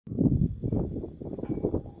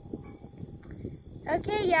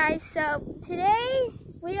Okay guys, so today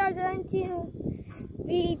we are going to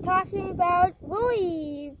be talking about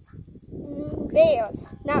woolly bears,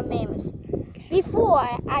 not mammoths. Before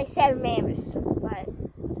I said mammoths,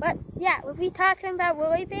 but yeah, we'll be talking about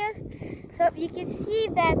woolly bears. So you can see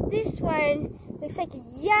that this one looks like a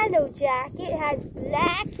yellow jacket. It has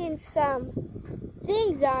black and some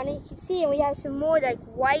things on it. You can see, and we have some more like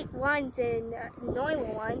white ones and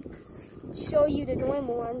normal ones. Show you the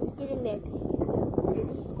normal ones. Get in there.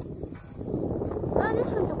 Oh, this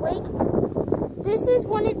one's awake. This is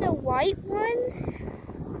one of the white ones.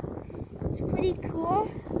 It's pretty cool.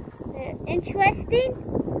 Interesting.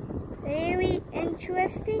 Very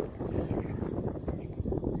interesting.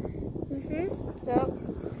 So,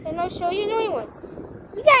 and I'll show you another one.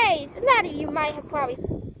 You guys, a lot of you might have probably.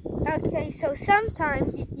 Okay, so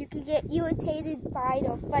sometimes you can get irritated by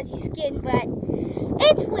the fuzzy skin, but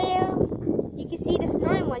it's real. You can see this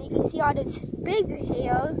annoying one. You can see all those big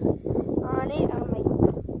hairs on it. Oh my!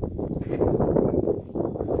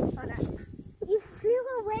 Hold on. You flew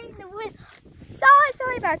away in the wind.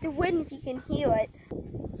 Sorry about the wind if you can hear it.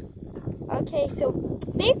 Okay, so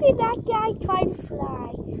maybe that guy tried to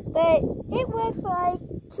fly, but it was like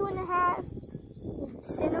 2.5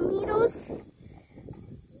 centimeters.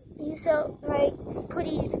 So like it's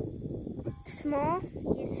pretty small.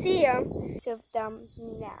 You see them.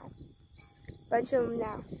 Bunch of them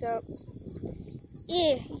now. So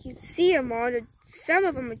yeah, you can see them all. Some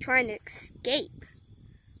of them are trying to escape.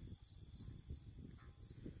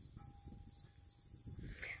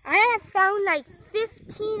 I have found like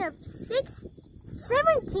 17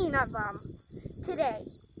 of them today.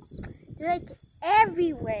 They're like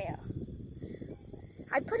everywhere.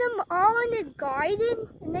 I put them all in the garden,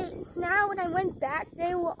 and now when I went back,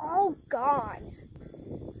 they were all gone.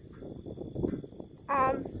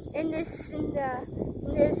 And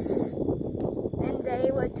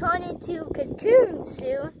they were turned into cocoons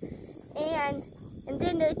soon, and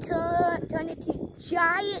then they turned into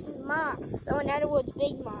giant moths, or in other words,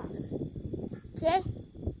 big moths. Okay?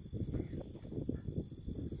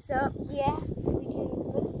 So yeah,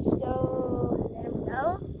 let's go let them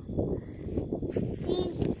go.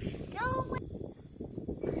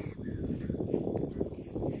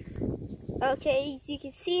 Okay, you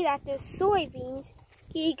can see that there's soybeans.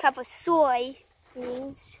 Get a couple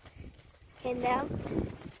soybeans in them.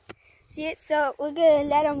 See it? So we're gonna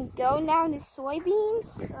let them go now in the soybeans.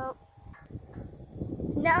 So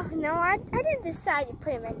no, I didn't decide to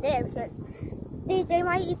put them in there because they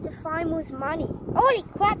might eat the farmer's money. Holy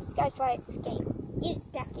crap! This guy's trying to escape. Get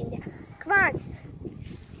it back in there. Come on.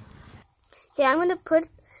 Okay, I'm gonna put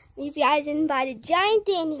these guys in by the giant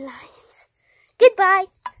dandelions. Goodbye.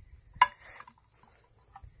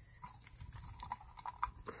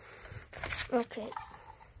 Okay.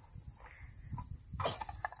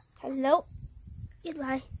 Hello.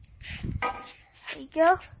 Goodbye. There you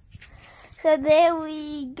go. So there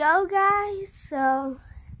we go, guys. So, I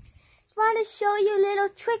want to show you a little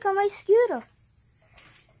trick on my scooter.